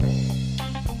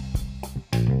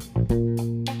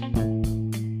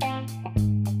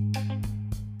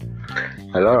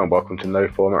Hello and welcome to No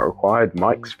Format Required,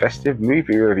 Mike's Festive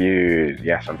Movie Reviews.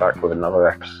 Yes, I'm back with another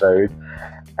episode,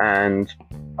 and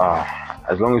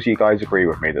as long as you guys agree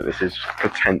with me that this is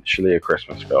potentially a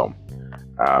Christmas film,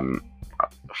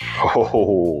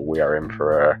 we are in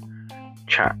for a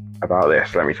chat about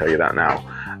this, let me tell you that now.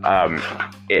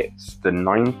 It's the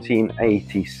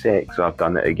 1986, I've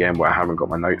done it again where I haven't got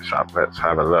my notes up. Let's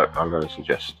have a look. I'm going to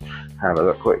just have a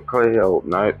look quickly. Oh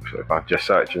no, if I just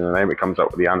search in the name it comes up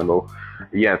with the animal.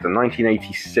 Yeah, the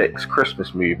 1986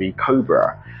 Christmas movie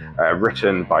Cobra,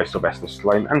 written by Sylvester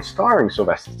Stallone and starring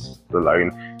Sylvester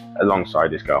Stallone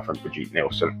alongside his girlfriend Brigitte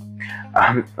Nielsen.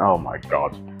 Oh my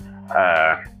god,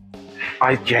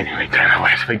 I genuinely don't know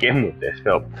where to begin with this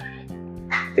film.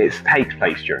 It takes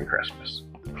place during Christmas,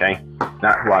 okay?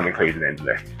 That's why I'm including it in the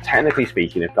list. Technically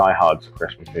speaking, if Die Hard's a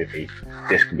Christmas movie,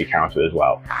 this can be counted as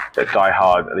well. But Die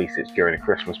Hard, at least it's during a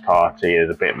Christmas party,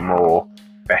 there's a bit more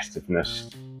festiveness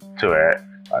to it.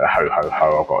 Like ho ho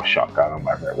ho, I've got a shotgun or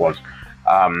whatever it was.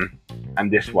 And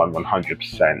this one,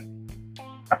 100%,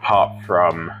 apart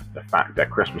from the fact that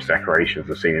Christmas decorations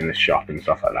are seen in the shop and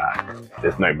stuff like that,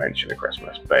 there's no mention of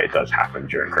Christmas, but it does happen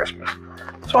during Christmas.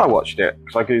 So I watched it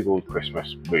because I googled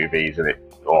Christmas movies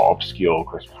or obscure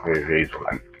Christmas movies,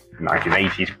 like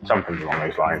 1980s, something along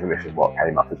those lines, and this is what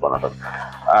came up as one of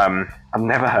them. I've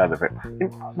never heard of it.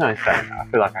 No, I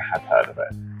feel like I had heard of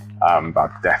it, but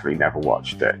I've definitely never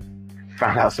watched it.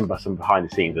 Found out some behind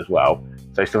the scenes as well.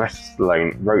 So Sylvester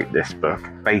Stallone wrote this book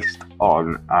based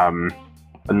on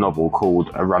a novel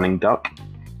called A Running Duck.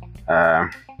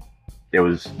 It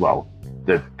was, well,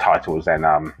 the title was then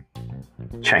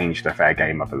changed to Fair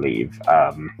Game, I believe.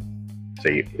 So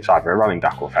it's either A Running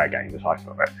Duck or Fair Game, the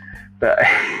title of it. But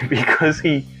because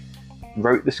he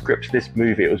wrote the script to this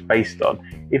movie it was based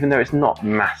on, even though it's not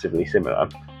massively similar,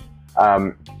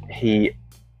 he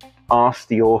asked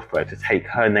the author to take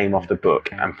her name off the book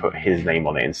and put his name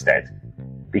on it instead,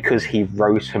 because he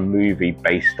wrote a movie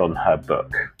based on her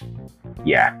book.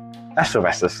 Yeah, that's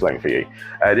Sylvester Stallone for you.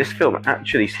 This film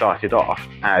actually started off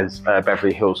as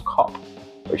Beverly Hills Cop,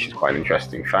 which is quite an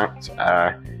interesting fact,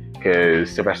 because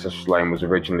Sylvester Stallone was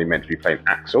originally meant to be playing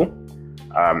Axel,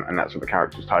 and that's what the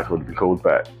character's title would be called,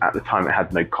 but at the time it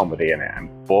had no comedy in it, and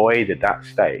boy did that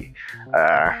stay.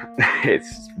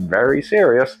 It's very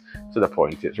serious to the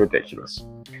point it's ridiculous.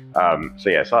 So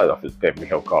yeah, it started off as Beverly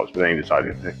Hills Cops, but then he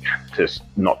decided to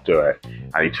not do it,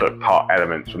 and he took part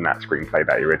elements from that screenplay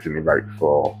that he originally wrote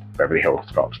for Beverly Hills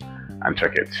Cops and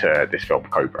took it to this film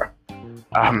Cobra.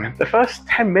 The first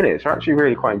 10 minutes are actually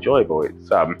really quite enjoyable. It's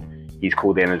he's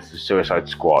called in as the Suicide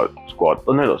Squad.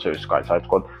 Oh no, not Suicide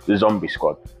Squad, the Zombie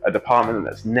Squad, a department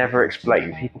that's never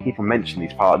explained. People keep on mentioning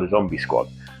he's part of the Zombie Squad.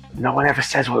 No one ever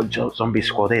says what the Zombie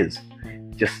Squad is.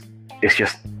 It's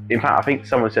just. In fact, I think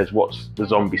someone says, "What's the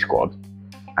Zombie Squad?"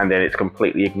 and then it's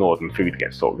completely ignored and food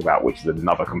gets talked about, which is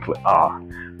another complete.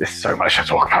 There's so much to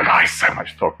talk about, guys. So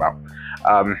much to talk about.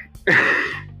 I'm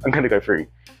going to go through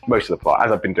most of the plot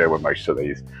as I've been doing with most of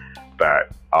these, but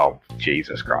oh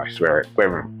Jesus Christ, we're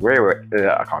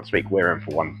I can't speak. We're in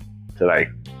for one today.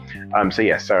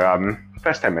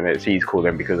 First 10 minutes he's called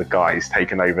in because a guy's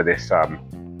taken over this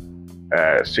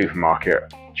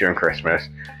supermarket during Christmas.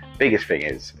 Biggest thing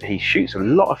is he shoots a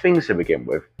lot of things to begin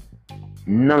with,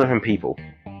 none of them people.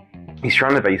 He's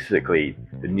trying to basically,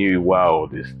 the new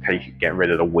world is getting rid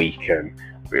of the weak and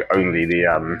only the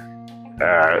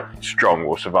strong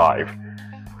will survive.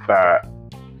 But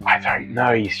I don't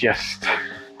know, he's just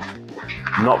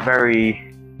not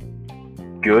very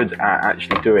good at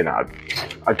actually doing that.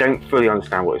 I don't fully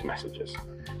understand what his message is.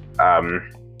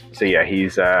 So yeah,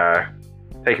 he's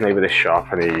taken over this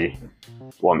shop and he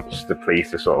wants the police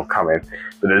to sort of come in.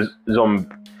 But there's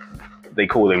they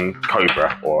call him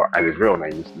Cobra, or as his real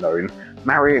name is known,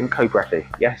 Marion Cobretti.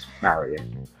 Yes,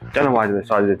 Marion. Don't know why they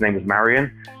decided his name was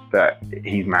Marion, but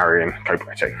he's Marion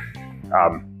Cobretti.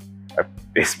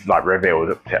 It's like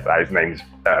revealed that his name's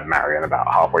Marion about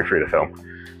halfway through the film.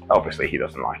 Obviously he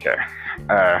doesn't like it.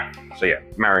 So yeah,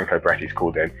 Marion Cobretti's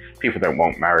called in. People don't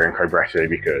want Marion Cobretti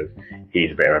because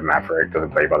he's a bit of a maverick,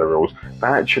 doesn't play by the rules.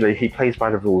 But actually he plays by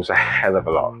the rules a hell of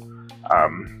a lot.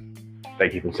 They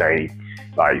keep on saying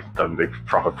like he doesn't do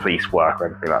proper police work or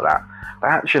anything like that.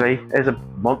 But actually there's a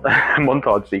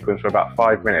montage sequence for about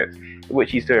 5 minutes in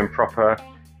which he's doing proper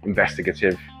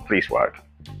investigative police work,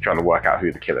 trying to work out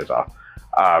who the killers are.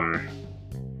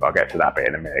 I'll get to that bit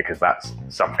in a minute because that's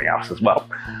something else as well.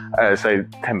 So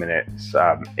 10 minutes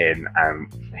in,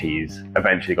 and he's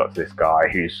eventually got to this guy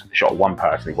who's shot one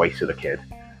person, he wasted a kid.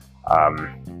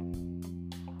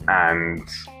 And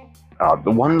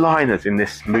the one-liners in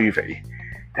this movie,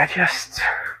 they're just,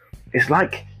 it's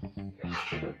like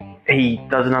he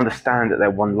doesn't understand that they're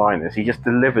one-liners. He just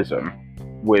delivers them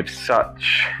with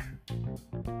such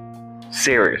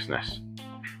seriousness.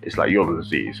 It's like, you're the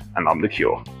disease and I'm the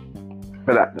cure.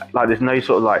 But there's no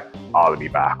sort of like, I'll be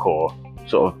back, or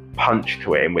sort of punch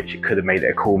to it in which it could have made it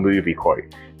a cool movie quote.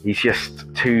 He's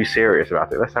just too serious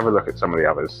about it. Let's have a look at some of the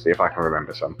others, see if I can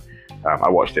remember some. I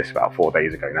watched this about 4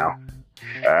 days ago now.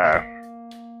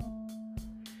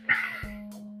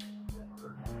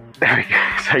 There we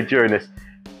go. So during this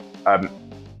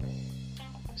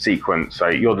sequence, so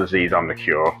you're the disease, I'm the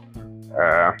cure.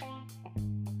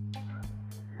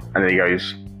 And then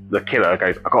the killer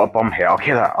goes, I got a bomb here, I'll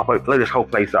kill her, I'll blow this whole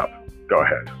place up. Go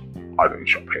ahead, I don't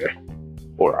shop here.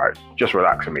 Alright, just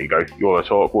relax, amigo. You wanna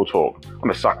talk, we'll talk. I'm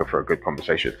a sucker for a good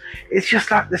conversation. It's just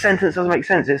that the sentence doesn't make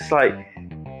sense. It's like,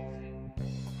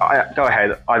 go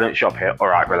ahead, I don't shop here,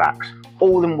 alright, relax.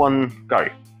 All in one go.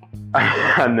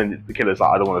 And then the killer's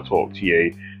like, I don't want to talk to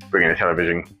you, bring in a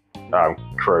television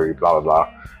crew, blah blah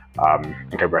blah.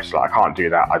 And Cobra's like, I can't do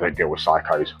that, I don't deal with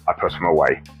psychos, I put them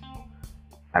away.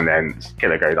 And then the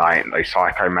killer goes, I ain't no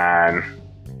psycho man,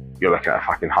 you're looking at a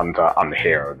fucking hunter, I'm the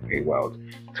hero of the new world.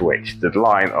 To which the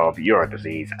line of, you're a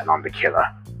disease and I'm the killer.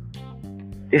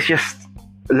 It's just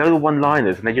a load of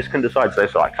one-liners, and they just couldn't decide, so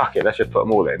they're like, fuck it, let's just put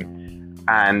them all in.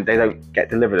 And they don't get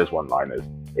delivered as one-liners.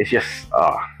 It's just,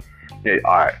 I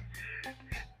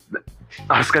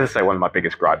was going to say one of my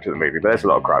biggest gripes of the movie, but there's a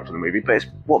lot of gripes in the movie, but it's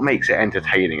what makes it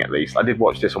entertaining, at least. I did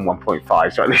watch this on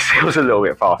 1.5, so at least it was a little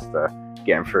bit faster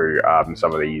getting through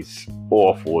some of these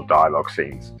awful dialogue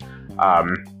scenes.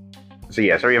 So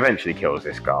he eventually kills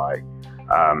this guy.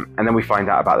 And then we find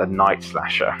out about the night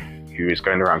slasher, who is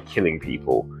going around killing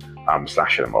people,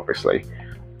 slashing them, obviously.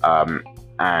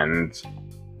 And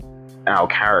our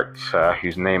character,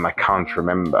 whose name I can't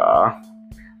remember,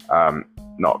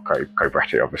 not Cobra,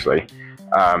 obviously,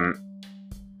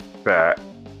 but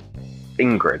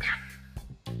Ingrid,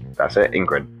 that's it,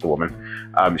 Ingrid, the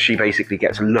woman, she basically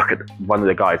gets a look at one of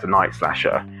the guys, the night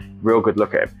slasher, real good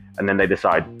look at him, and then they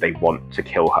decide they want to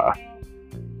kill her.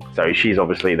 So she's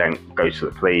obviously then goes to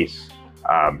the police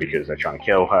because they're trying to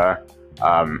kill her.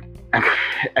 And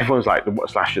everyone's like, the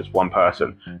slasher's one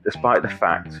person, despite the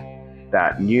fact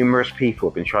that numerous people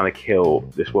have been trying to kill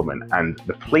this woman, and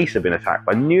the police have been attacked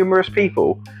by numerous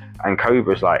people, and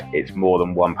Cobra's like, it's more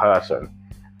than one person.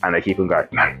 And they keep on going,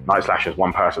 no, Night Slasher's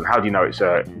one person. How do you know it's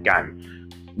a gang?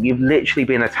 You've literally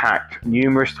been attacked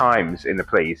numerous times in the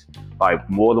police by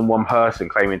more than one person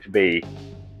claiming to be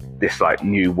this like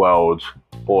new world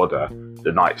order,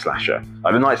 the Night Slasher.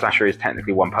 Like, the Night Slasher is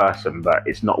technically one person, but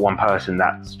it's not one person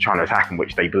that's trying to attack him,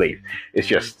 which they believe. It's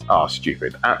just,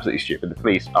 stupid. Absolutely stupid. The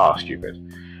police are stupid.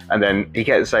 And then he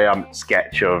gets a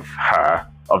sketch of her,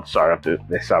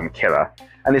 this killer.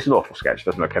 And it's an awful sketch,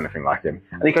 doesn't look anything like him.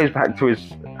 And he goes back to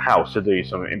his house to do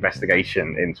some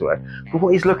investigation into it. But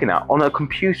what he's looking at on a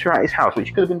computer at his house, which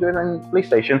he could have been doing in the police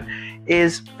station,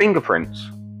 is fingerprints.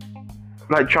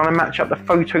 Like trying to match up the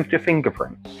photo to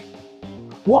fingerprints.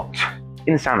 What?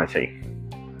 Insanity.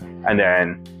 And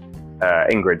then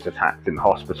Ingrid's attacked in the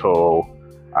hospital.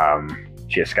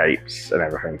 She escapes and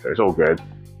everything, so it's all good.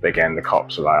 But again, the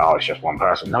cops are like, oh, it's just one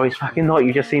person. No, it's fucking not.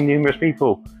 You just seen numerous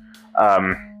people.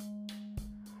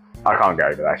 I can't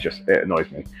get over that. It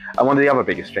annoys me. And one of the other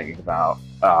biggest things about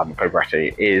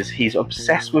Cobretti is he's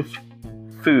obsessed with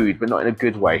food, but not in a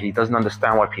good way. He doesn't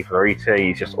understand why people are eating.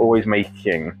 He's just always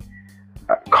making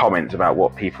comments about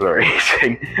what people are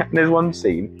eating. And there's one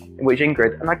scene in which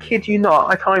Ingrid, and I kid you not,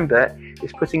 I timed it,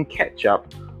 is putting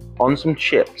ketchup on some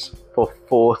chips for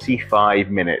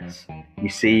 45 minutes. You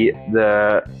see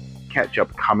the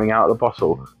ketchup coming out of the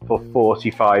bottle for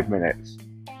 45 minutes.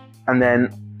 And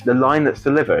then the line that's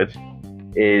delivered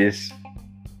is,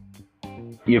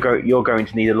 you're going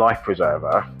to need a life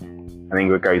preserver. And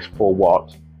Ingrid goes, for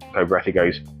what? Cobretti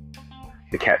goes,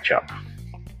 the ketchup.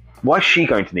 Why is she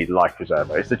going to need a life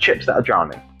preserver? It's the chips that are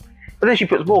drowning. But then she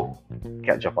puts more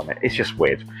ketchup on it. It's just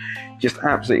weird. Just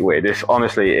absolutely weird. This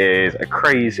honestly is a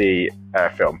crazy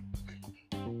film.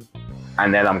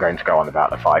 And then I'm going to go on about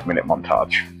the 5-minute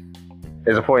montage.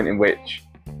 There's a point in which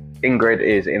Ingrid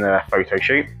is in a photo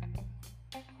shoot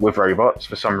with robots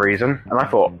for some reason. And I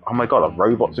thought, oh my god, are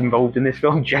robots involved in this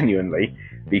film? Genuinely.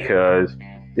 Because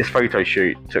this photo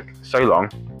shoot took so long.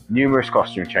 Numerous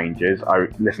costume changes. I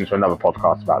listened to another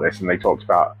podcast about this, and they talked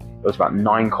about there was about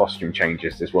 9 costume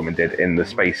changes this woman did in the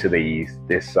space of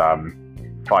this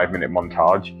 5-minute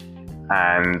montage.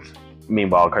 And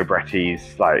meanwhile,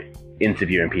 Cobretti's like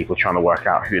interviewing people, trying to work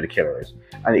out who the killer is,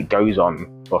 and it goes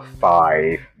on for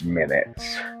 5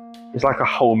 minutes. It's like a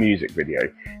whole music video.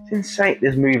 It's insane.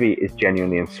 This movie is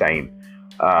genuinely insane.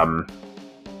 But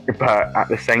at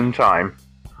the same time,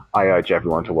 I urge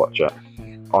everyone to watch it.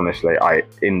 Honestly, I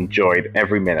enjoyed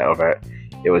every minute of it.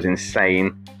 It was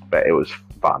insane, but it was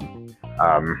fun.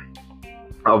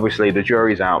 Obviously, the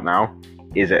jury's out now.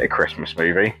 Is it a Christmas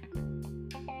movie?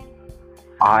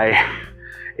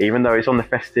 Even though it's on the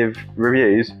Festive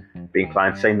reviews, be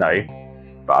inclined to say no,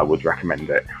 but I would recommend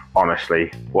it.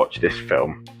 Honestly, watch this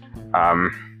film.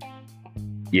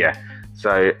 Yeah,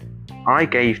 so I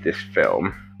gave this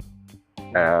film.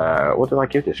 What did I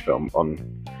give this film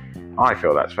on? I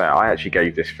feel that's fair. I actually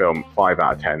gave this film 5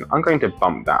 out of 10. I'm going to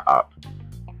bump that up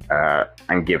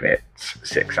and give it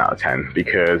 6 out of 10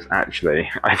 because actually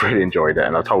I really enjoyed it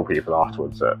and I told people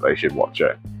afterwards that they should watch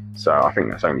it. So I think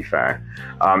that's only fair.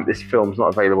 This film's not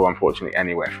available, unfortunately,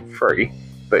 anywhere for free,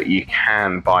 but you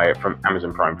can buy it from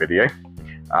Amazon Prime Video.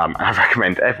 And I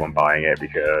recommend everyone buying it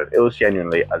because it was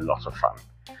genuinely a lot of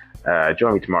fun.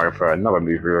 Join me tomorrow for another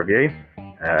movie review.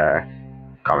 Can't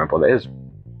remember what it is.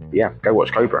 But yeah, go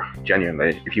watch Cobra.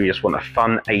 Genuinely, if you just want a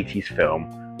fun 80s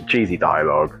film with cheesy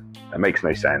dialogue that makes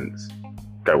no sense,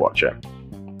 go watch it.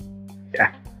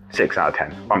 Yeah, 6 out of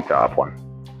 10. Bumped it up one.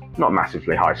 Not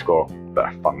massively high score,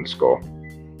 but a fun score.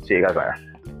 See you guys later.